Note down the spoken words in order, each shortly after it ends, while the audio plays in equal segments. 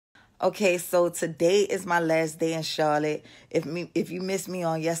Okay, so today is my last day in Charlotte. If you missed me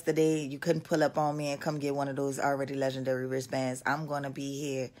on yesterday, you couldn't pull up on me and come get one of those already legendary wristbands. I'm going to be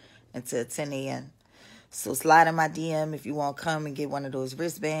here until 10 a.m. So slide in my DM if you want to come and get one of those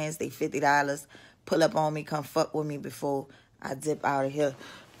wristbands. They $50. Pull up on me. Come fuck with me before I dip out of here.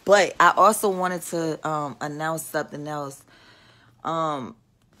 But I also wanted to announce something else.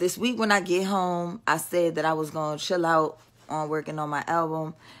 This week when I get home, I said that I was going to chill out on working on my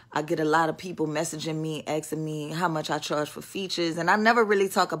album. I get a lot of people messaging me, asking me how much I charge for features. And I never really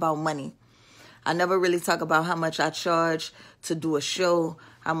talk about money. I never really talk about how much I charge to do a show,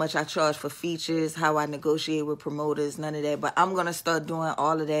 how much I charge for features, how I negotiate with promoters, none of that. But I'm going to start doing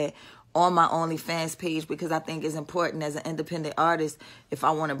all of that on my OnlyFans page because I think it's important as an independent artist. If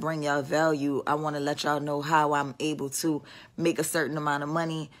I want to bring y'all value, I want to let y'all know how I'm able to make a certain amount of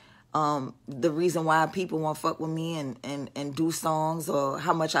money. The reason why people want to fuck with me and do songs, or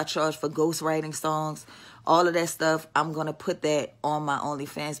how much I charge for ghostwriting songs, all of that stuff, I'm going to put that on my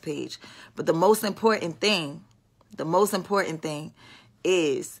OnlyFans page. But the most important thing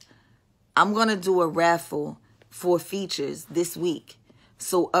is I'm going to do a raffle for features this week.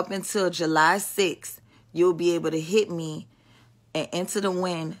 So up until July 6th, you'll be able to hit me and enter the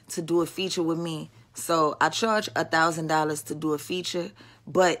win to do a feature with me. So I charge $1,000 to do a feature,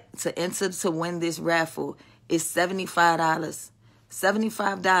 but to enter to win this raffle is $75.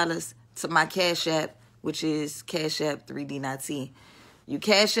 $75 to my Cash App, which is Cash App 3D9T. You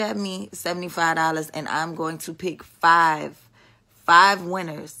Cash App me $75, and I'm going to pick five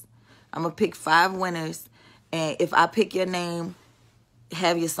winners. I'm going to pick 5 winners, and if I pick your name,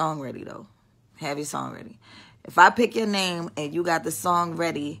 have your song ready, though. Have your song ready. If I pick your name and you got the song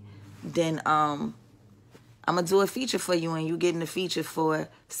ready, then I'm going to do a feature for you, and you getting the feature for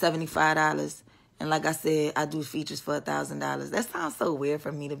 $75. And like I said, I do features for $1,000. That sounds so weird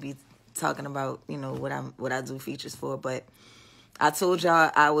for me to be talking about, you know, what I do features for. But I told y'all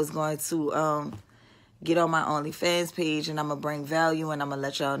I was going to get on my OnlyFans page, and I'm going to bring value, and I'm going to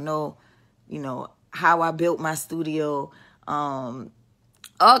let y'all know, you know, how I built my studio,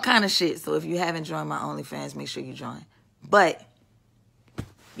 all kind of shit. So if you haven't joined my OnlyFans, make sure you join. But,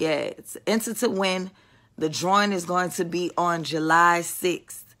 yeah, it's enter to win. The drawing is going to be on July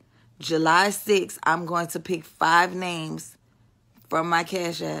 6th. July 6th, I'm going to pick 5 names from my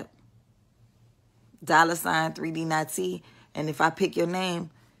Cash App, $3D9T. And if I pick your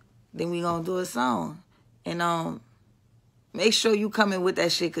name, then we going to do a song. And make sure you come in with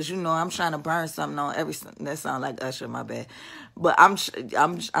that shit, because you know I'm trying to burn something on every... That sound like Usher, my bad. But I'm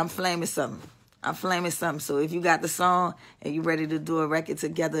flaming something. I'm flaming something. So if you got the song and you ready to do a record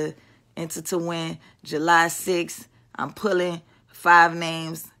together, enter to win July 6th. I'm pulling 5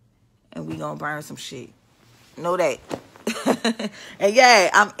 names, and we gonna burn some shit. Know that. And yeah,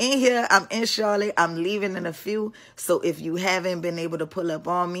 I'm in here. I'm in Charlotte. I'm leaving in a few. So if you haven't been able to pull up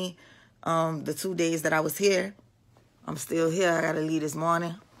on me the 2 days that I was here, I'm still here. I gotta leave this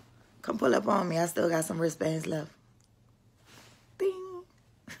morning. Come pull up on me. I still got some wristbands left. Ding.